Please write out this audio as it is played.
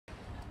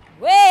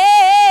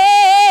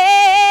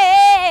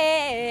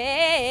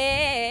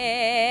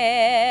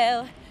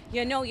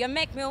know you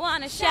make me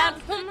wanna shout.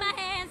 Put my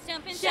hands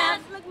jumping, shout.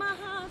 Look, my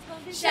heart's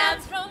pumping,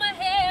 shout. Throw my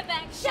hair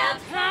back,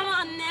 shout. Come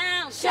on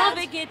now, shout.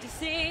 Don't forget to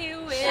say you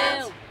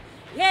will.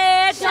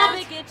 Yeah,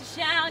 don't forget to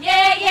shout.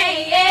 Yeah, yeah,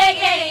 yeah,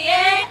 yeah,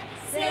 yeah.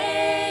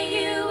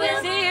 Say you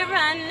will. Say it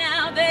right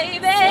now,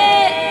 baby.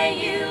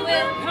 Say you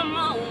will. Come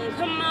on,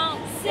 come on.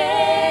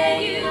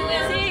 Say you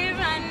will. Say it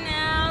right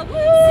now. Woo.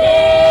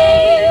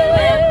 Say you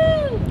will.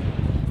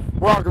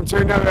 Welcome to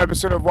another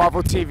episode of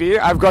Waffle TV.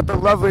 I've got the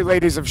lovely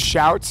ladies of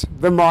Shout,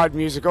 the mod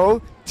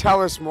musical.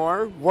 Tell us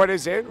more. What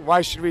is it?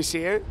 Why should we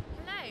see it?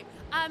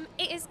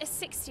 It is a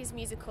 60s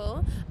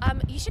musical.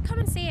 You should come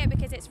and see it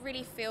because it's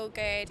really feel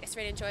good, it's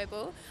really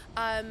enjoyable.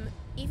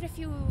 Even if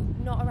you're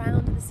not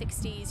around in the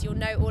 60s, you'll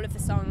know all of the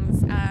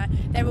songs.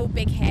 They're all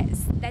big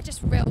hits. They're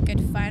just real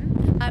good fun.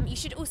 You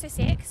should also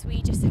see it because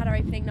we just had our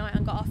opening night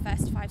and got our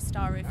first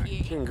 5-star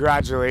review.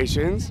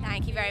 Congratulations.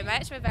 Thank you very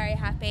much. We're very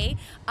happy.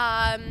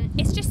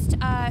 It's just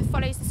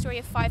follows the story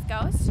of 5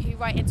 girls who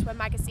write into a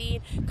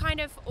magazine, kind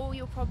of all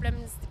your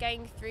problems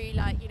going through,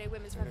 like, you know,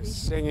 women's revolution.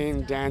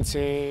 Singing,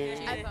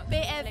 dancing. A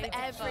bit of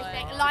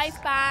everything.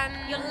 Live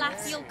band. You'll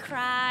laugh, you'll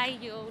cry,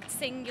 you'll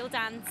sing, you'll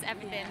dance,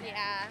 everything.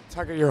 Yeah.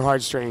 Tug at your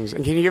heartstrings.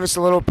 And can you give us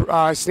a little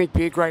sneak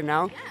peek right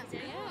now?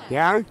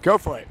 Yeah? Go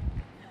for it.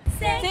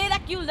 Say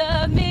that you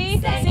love me,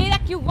 say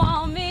that you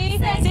want me,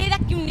 say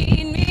that you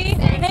need me,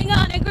 hang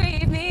on and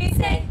grieve me,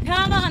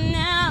 come on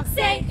now,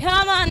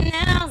 come on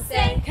now,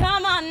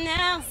 come on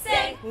now,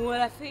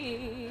 what I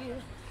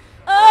feel.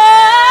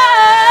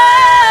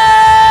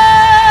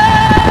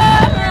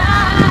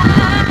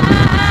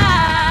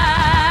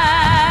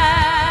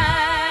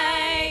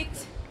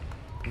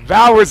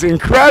 That was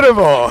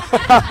incredible.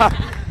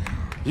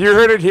 You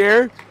heard it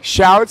here.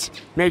 Shout.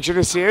 Make sure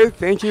to see it.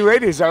 Thank you,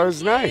 ladies. That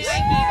was nice.